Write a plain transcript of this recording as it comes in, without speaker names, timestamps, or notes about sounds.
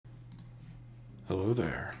Hello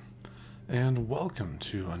there, and welcome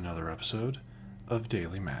to another episode of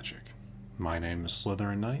Daily Magic. My name is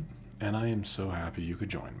SlytherinKnight, and I am so happy you could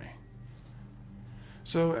join me.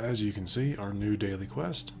 So, as you can see, our new daily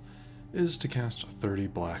quest is to cast 30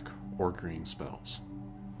 black or green spells.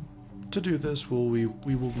 To do this, we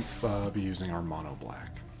will be using our mono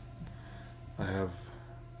black. I have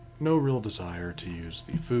no real desire to use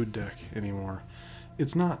the food deck anymore.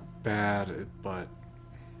 It's not bad, but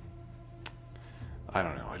I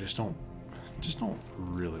don't know, I just don't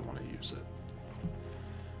really want to use it.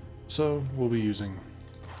 So we'll be using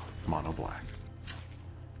mono black.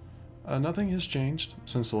 Nothing has changed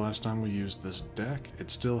since the last time we used this deck. It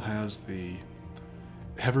still has the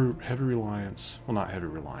heavy reliance, well, not heavy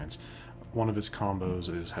reliance. One of its combos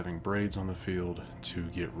is having Braids on the field to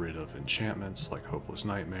get rid of enchantments like Hopeless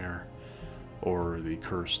Nightmare or the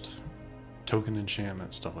cursed token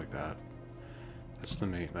enchantment, stuff like that.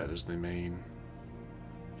 That is the main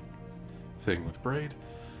thing with Braid.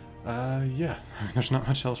 Yeah, there's not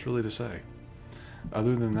much else really to say.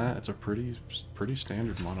 Other than that, it's a pretty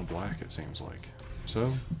standard mono black, it seems like.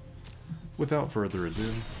 So, without further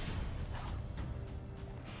ado,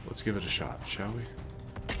 let's give it a shot, shall we?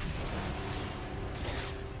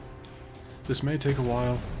 This may take a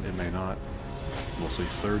while, it may not. We'll see.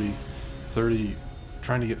 30,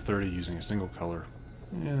 trying to get 30 using a single color,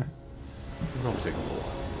 yeah, it'll probably take a little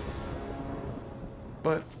while.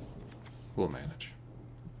 But we'll manage.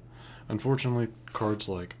 Unfortunately, cards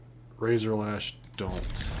like Razorlash don't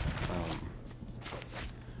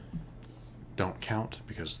count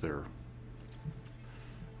because they're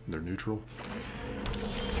neutral.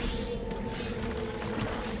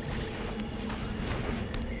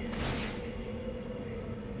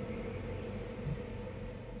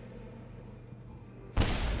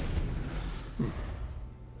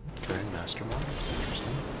 Okay, Mastermind.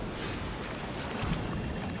 Interesting.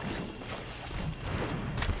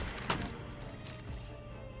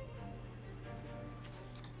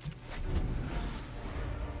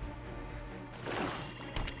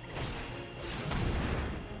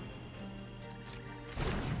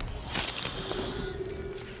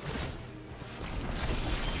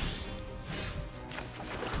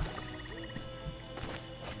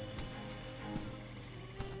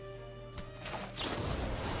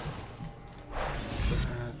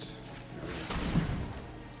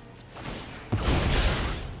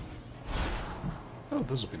 Oh,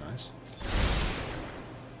 those will be nice.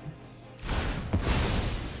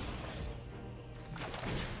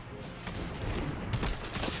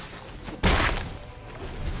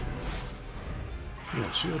 Yeah,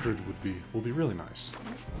 Sheoldred will be really nice.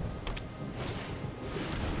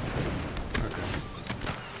 Okay.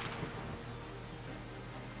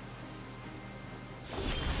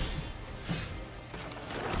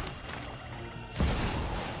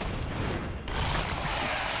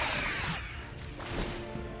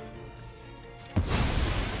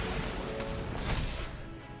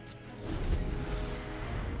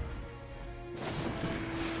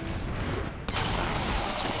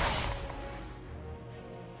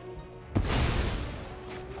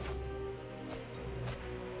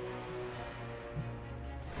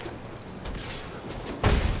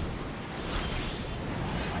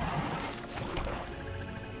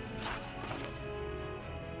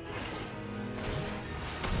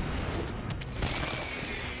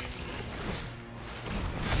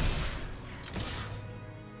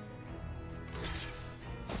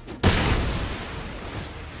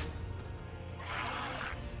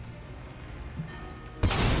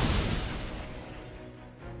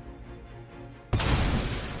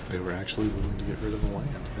 They were actually willing to get rid of the land.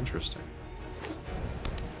 Interesting.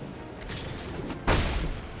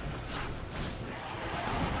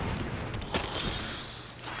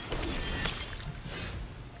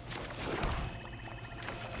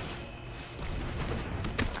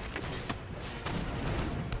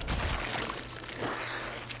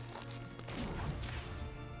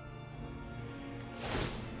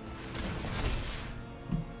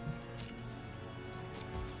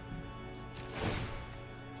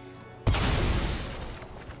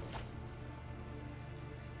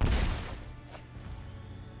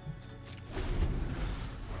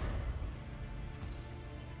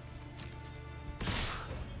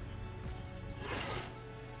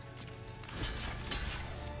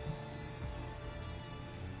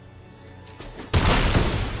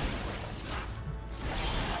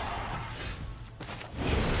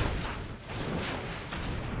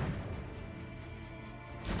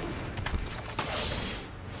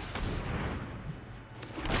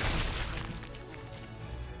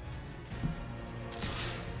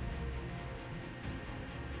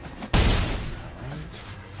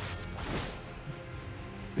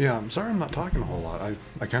 Yeah, I'm sorry I'm not talking a whole lot. I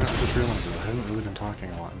kind of just realized that I haven't really been talking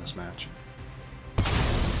a lot in this match.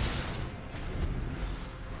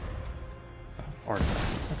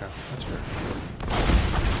 Artifact. Okay, that's fair.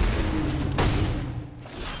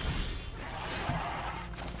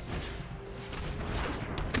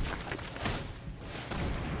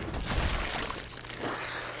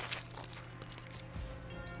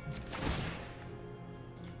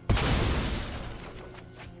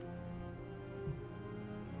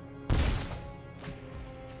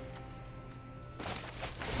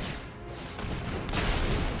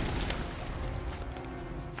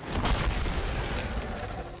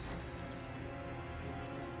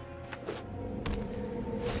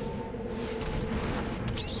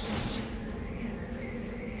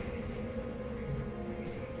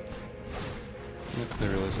 They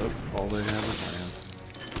realize, oh, all they have is land.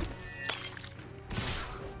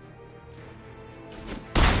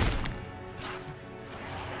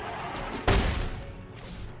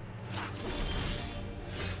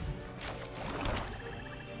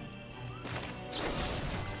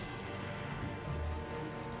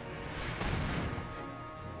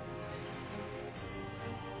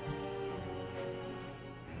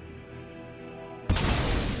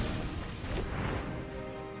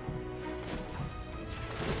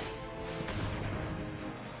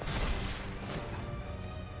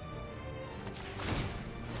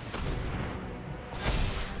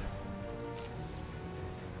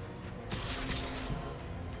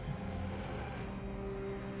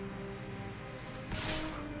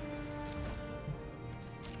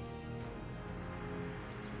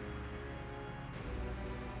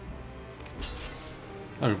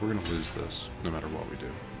 I mean, we're going to lose this, no matter what we do.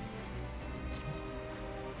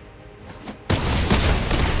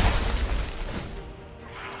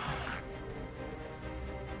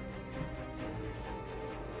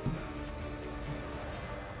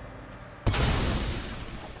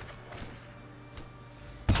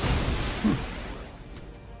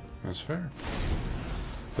 That's fair.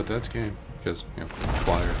 But that's game, because, you know,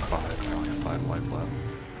 flyer 5, I only have 5 life left.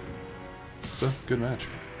 It's a good match.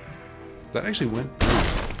 That actually went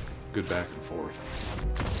good back and forth.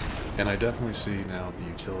 And I definitely see now the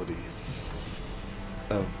utility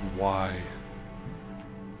of why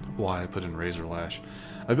I put in Razorlash.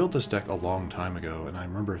 I built this deck a long time ago, and I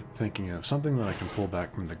remember thinking of something that I can pull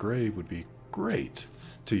back from the grave would be great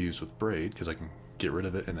to use with Braid, because I can get rid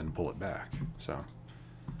of it and then pull it back. So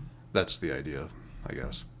that's the idea, I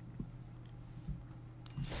guess.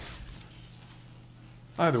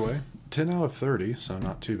 Either way, 10 out of 30, so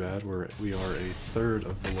not too bad. We are a third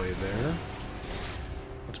of the way there.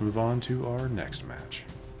 Let's move on to our next match.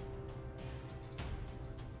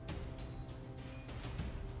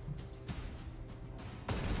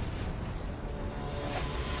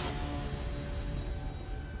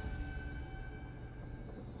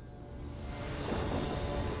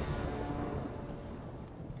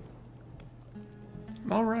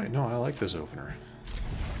 Alright, no, I like this opener.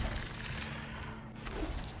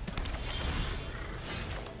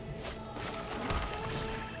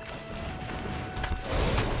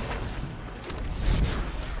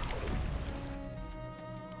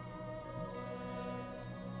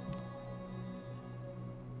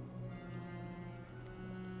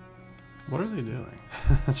 What are they doing?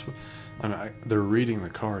 That's what, I mean, they're reading the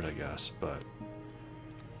card, I guess, but...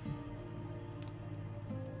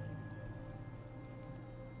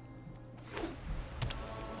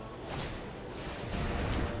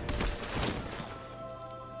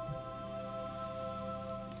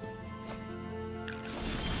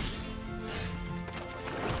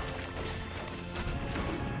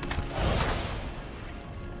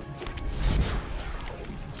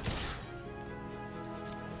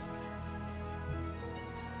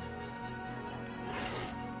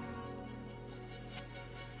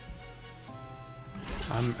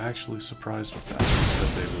 I'm actually surprised with that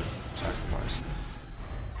they would sacrifice.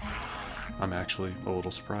 I'm actually a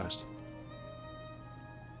little surprised.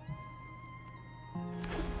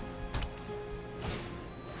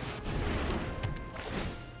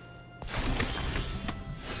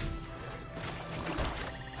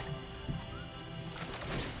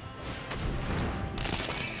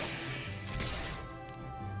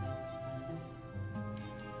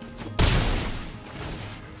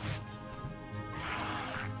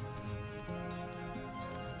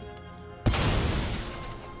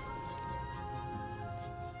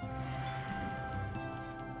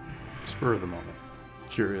 Spur of the moment.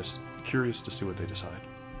 Curious to see what they decide.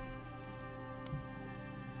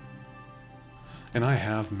 And I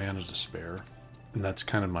have mana to spare, and that's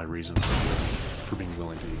kind of my reason for being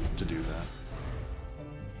willing to do that.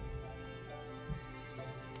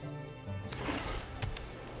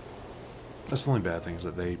 That's the only bad thing, is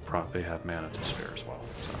that they have mana to spare as well.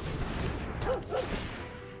 So.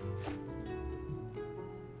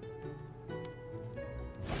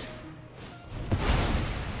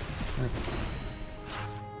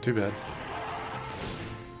 Too bad.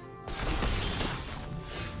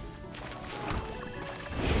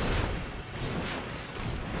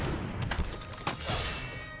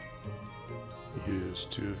 Use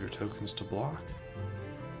 2 of your tokens to block.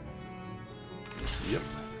 Yep.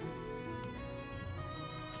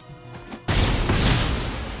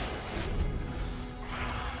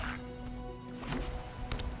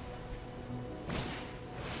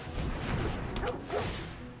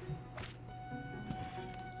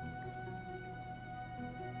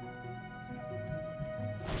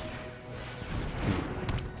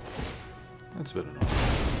 That's a bit annoying.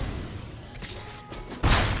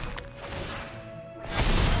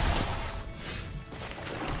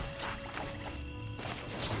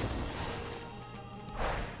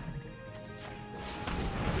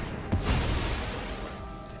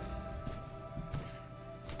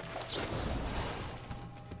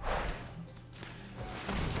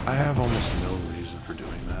 I have almost no reason for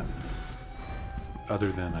doing that,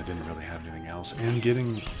 other than I didn't really have anything else, and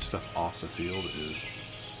getting stuff off the field is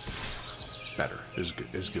better, is good.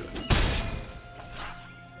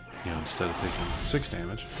 You know, instead of taking 6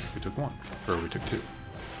 damage, we took 1, or we took 2.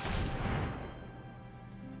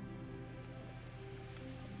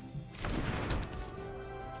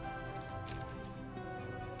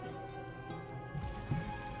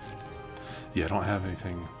 Yeah, I don't have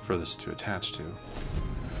anything for this to attach to.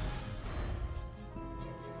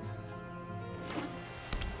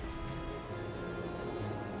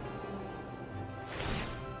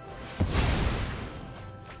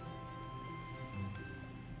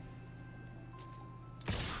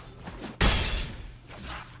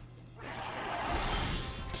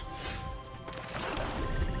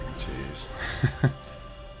 Jeez.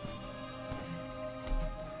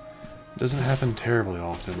 Doesn't happen terribly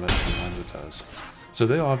often, but sometimes it does. So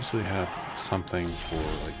they obviously have something for,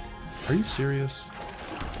 like... Are you serious?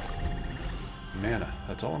 Mana.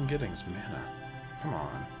 That's all I'm getting is mana. Come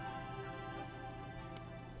on.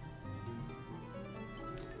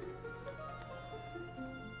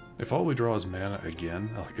 If all we draw is mana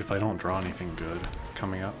again, like if I don't draw anything good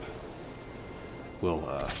coming up, we'll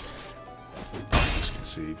probably just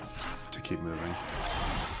concede to keep moving.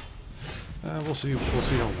 We'll see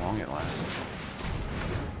how long it lasts.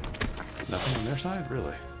 Nothing on their side,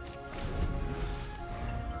 really.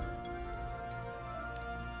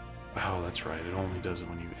 Oh, that's right. It only does it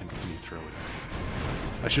when you throw it.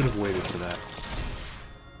 I should have waited for that.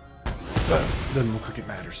 But it doesn't look like it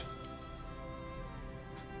matters.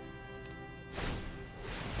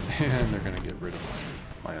 And they're gonna get rid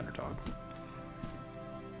of my underdog.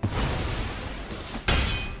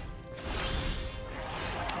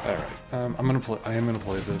 All right. I am gonna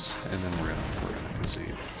play this, and then we're gonna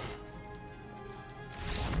concede.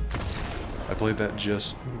 I played that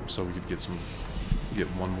just so we could get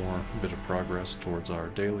one more bit of progress towards our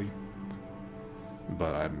daily.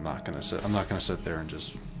 But I'm not gonna sit there and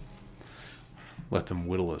just let them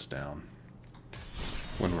whittle us down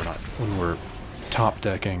when we're top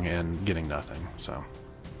decking and getting nothing. So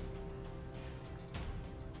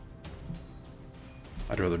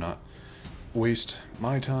I'd rather not waste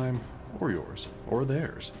my time or yours or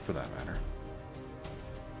theirs for that matter.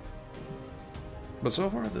 But so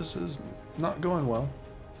far this is not going well,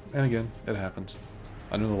 and again, it happens.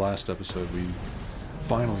 I know the last episode we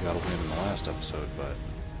finally got a win in the last episode, but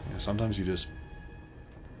you know, sometimes you just,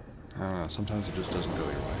 I don't know, sometimes it just doesn't go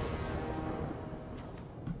your way.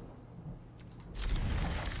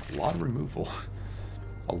 A lot of removal.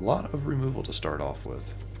 A lot of removal to start off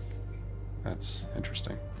with. That's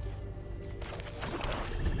interesting.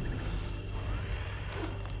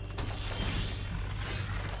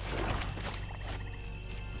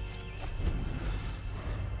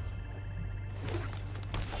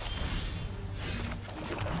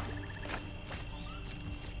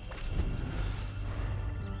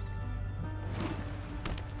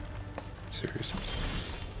 Seriously.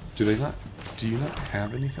 Do you not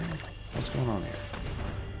have anything? What's going on here?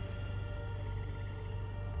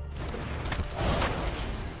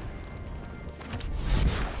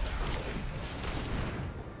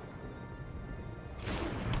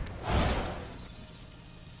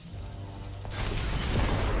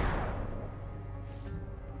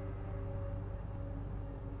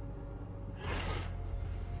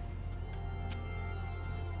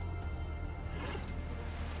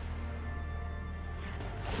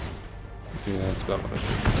 Yeah, that's about what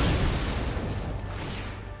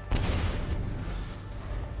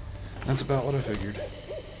I That's about what I figured.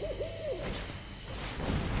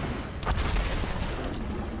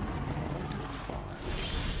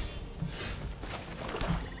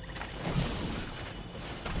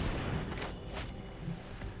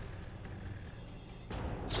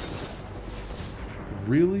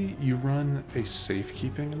 Really? You run a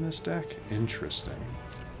safekeeping in this deck? Interesting.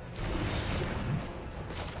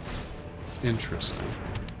 Interesting.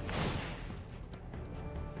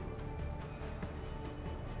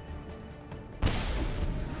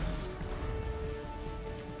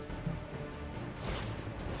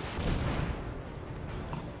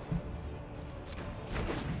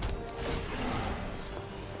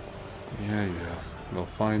 Yeah. They'll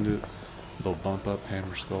find it, they'll bump up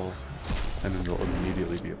Hammer Skull, and then they'll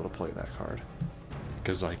immediately be able to play that card.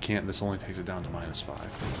 Because I can't, this only takes it down to -5.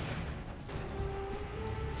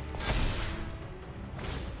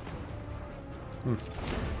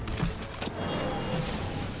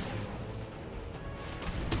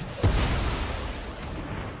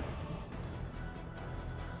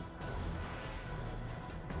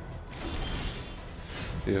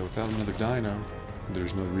 Yeah, without another dino,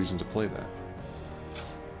 there's no reason to play that.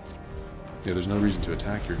 Yeah, there's no reason to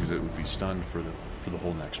attack here because it would be stunned for the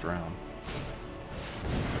whole next round.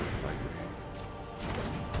 Fight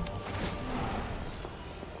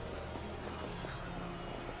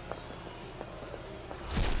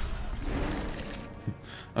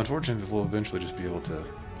Unfortunately, they'll eventually just be able to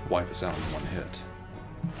wipe us out in one hit.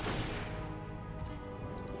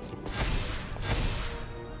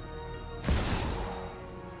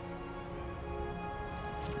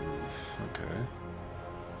 Okay.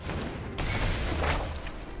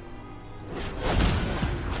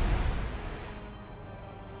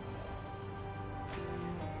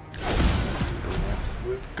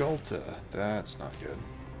 With Gulta, that's not good.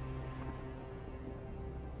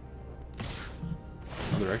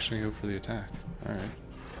 Oh, they're actually gonna go for the attack. Alright.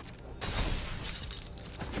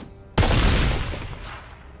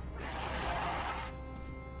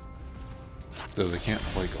 Though they can't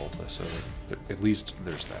play Gulta, so at least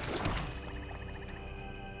there's that.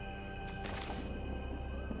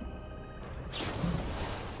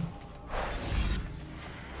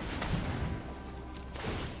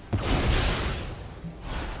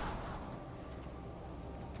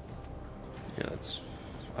 Yeah, that's...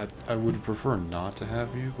 I would prefer not to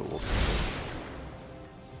have you, but we'll take it.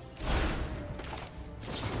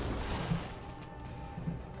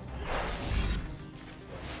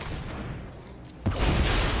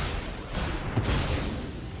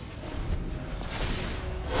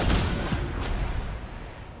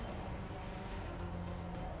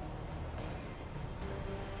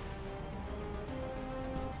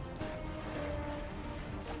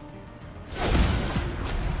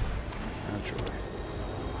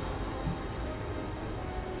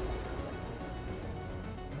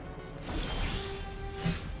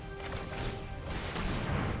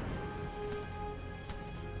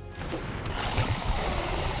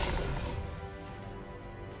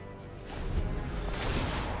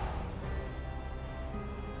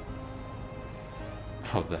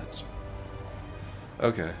 Oh, that's...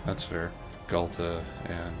 Okay, that's fair. Gulta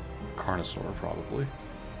and Carnosaur, probably.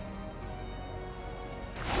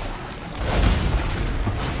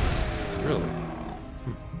 Really?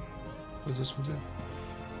 What does this one do?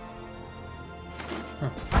 Huh.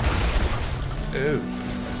 Ew.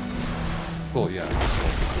 Well, yeah, I guess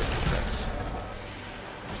that's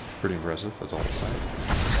pretty impressive. That's all I'll say.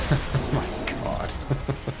 Oh my god.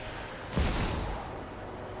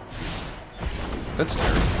 That's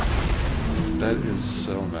terrible. That is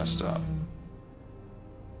so messed up.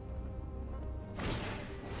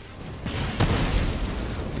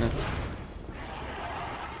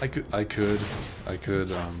 I could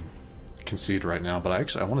concede right now, but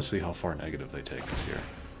I want to see how far negative they take us here.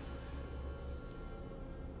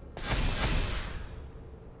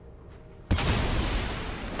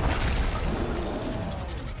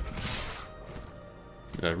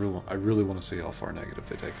 Yeah, I really want to see how far negative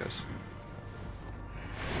they take us.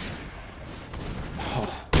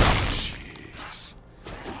 Oh, jeez.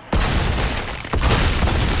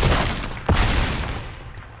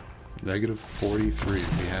 Negative 43.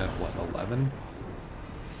 We had, what, 11?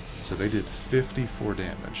 So they did 54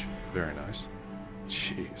 damage. Very nice.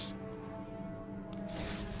 Jeez.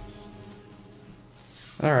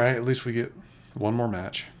 Alright, at least we get one more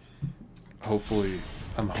match. Hopefully,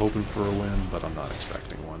 I'm hoping for a win, but I'm not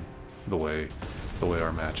expecting one. The way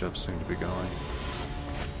our matchups seem to be going.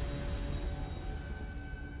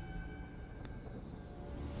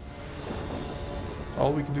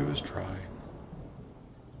 All we can do is try.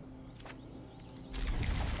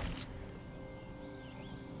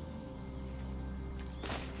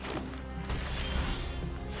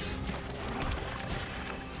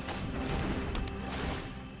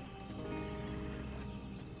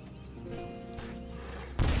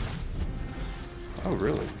 Oh,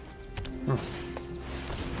 really? Huh.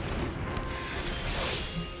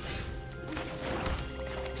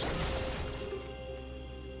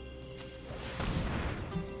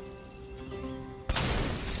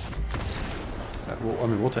 Well, I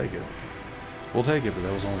mean, we'll take it. We'll take it, but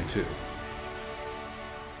that was only 2.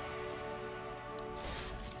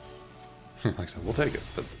 Like I said, we'll take it,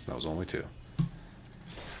 but that was only 2.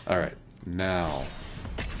 Alright, now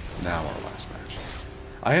our last match.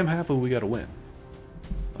 I am happy we got a win.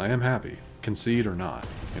 I am happy. Concede or not,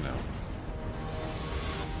 you know.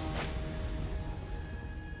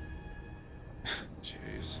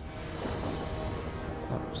 Jeez.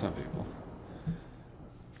 Oh, some people.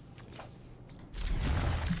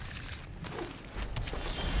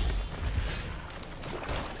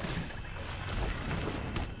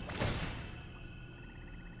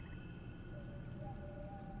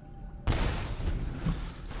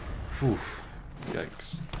 Oof.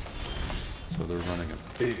 Yikes. So they're running a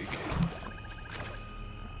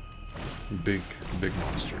big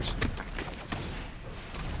monsters.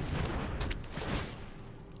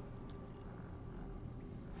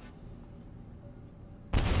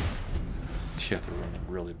 Yeah, they're running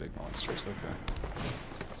really big monsters. Okay.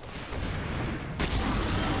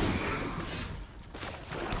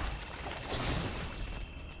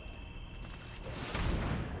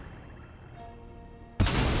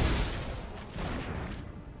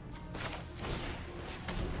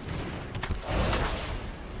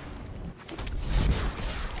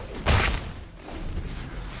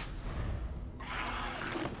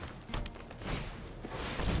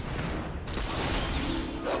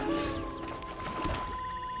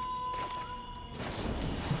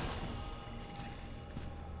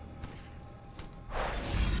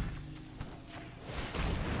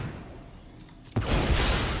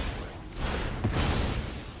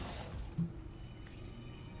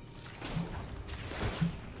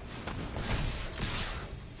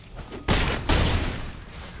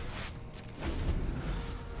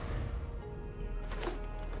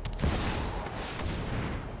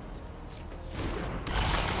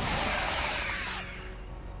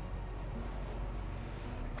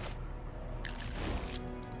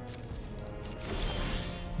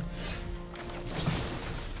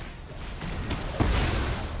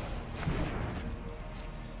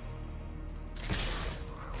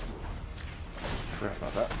 Forgot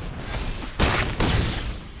about that.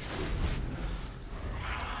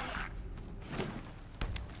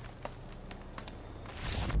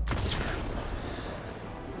 That's fair.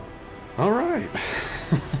 All right.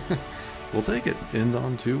 We'll take it. End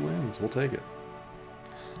on 2 wins. We'll take it.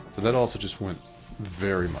 But that also just went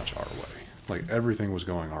very much our way. Like, everything was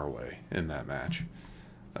going our way in that match.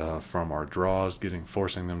 From our draws,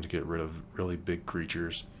 forcing them to get rid of really big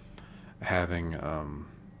creatures, having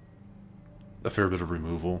a fair bit of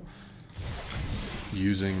removal,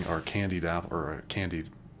 using our Candied Apple or a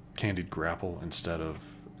Candied Grapple instead of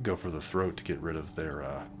go for the throat to get rid of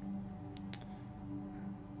their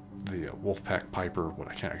the Wolfpack Piper.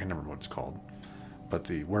 I can't remember what it's called, but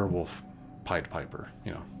the Werewolf Pied Piper.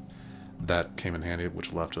 You know, that came in handy,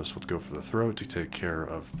 which left us with go for the throat to take care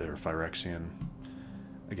of their Phyrexian.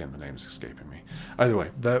 Again, the name's escaping me. Either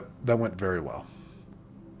way, that went very well.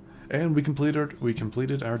 And we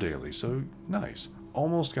completed our daily, so nice.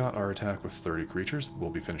 Almost got our attack with 30 creatures.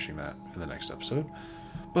 We'll be finishing that in the next episode.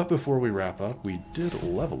 But before we wrap up, we did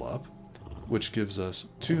level up, which gives us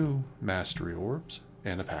 2 Mastery Orbs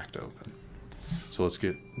and a Pact Open. So let's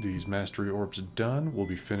get these Mastery Orbs done. We'll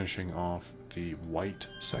be finishing off the white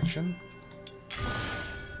section,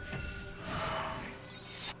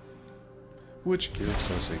 which gives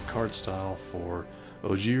us a card style for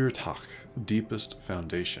Ogier Tak, Deepest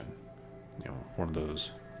Foundation. You know, one of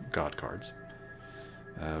those god cards.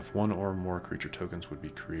 If 1 or more creature tokens would be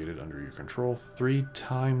created under your control, 3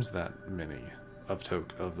 times that many of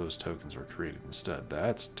those tokens are created instead.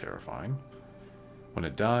 That's terrifying. When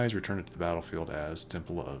it dies, return it to the battlefield as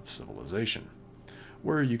Temple of Civilization,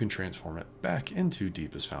 where you can transform it back into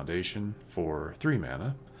Deepest Foundation for 3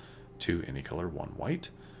 mana, 2 any color, 1 white.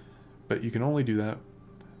 But you can only do that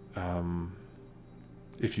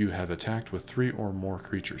if you have attacked with 3 or more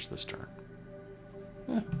creatures this turn.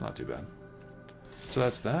 Not too bad. So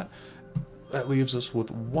that's that. That leaves us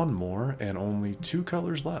with 1 more and only 2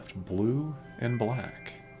 colors left, blue and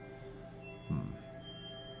black.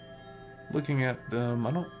 Looking at them,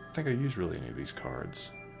 I don't think I use really any of these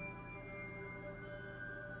cards.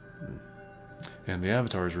 And the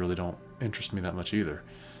avatars really don't interest me that much either.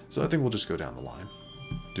 So I think we'll just go down the line.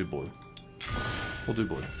 Do blue. We'll do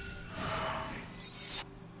blue.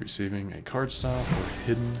 Receiving a card style for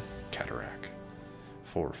Hidden Cataract.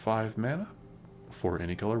 For 5 mana, for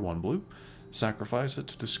any color, 1 blue. Sacrifice it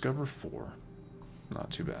to discover 4.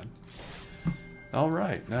 Not too bad.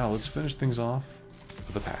 Alright, now let's finish things off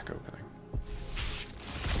with a pack opening.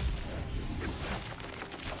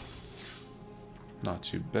 Not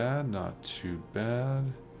too bad, not too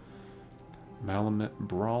bad. Malamute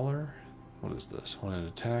Brawler. What is this? When it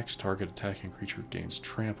attacks, target attacking creature gains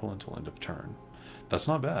trample until end of turn. That's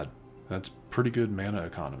not bad. That's pretty good mana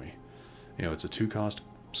economy. You know, it's a 2-cost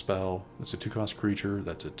spell, it's a 2-cost creature,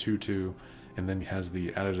 that's a 2/2, and then has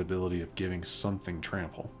the added ability of giving something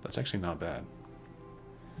trample. That's actually not bad,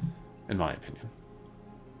 in my opinion.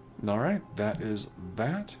 Alright, that is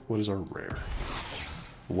that. What is our rare?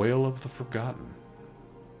 Whale of the Forgotten.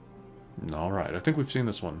 Alright, I think we've seen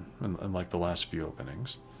this one in like the last few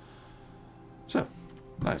openings. So,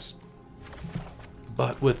 nice.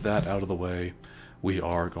 But with that out of the way, we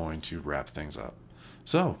are going to wrap things up.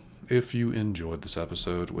 So, if you enjoyed this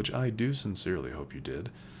episode, which I do sincerely hope you did,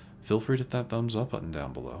 feel free to hit that thumbs up button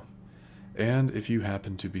down below. And if you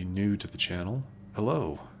happen to be new to the channel,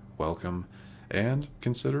 hello, welcome, and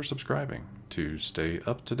consider subscribing to stay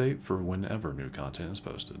up to date for whenever new content is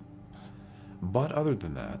posted. But other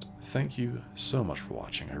than that, thank you so much for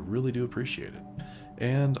watching. I really do appreciate it.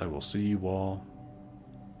 And I will see you all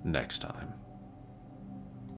next time.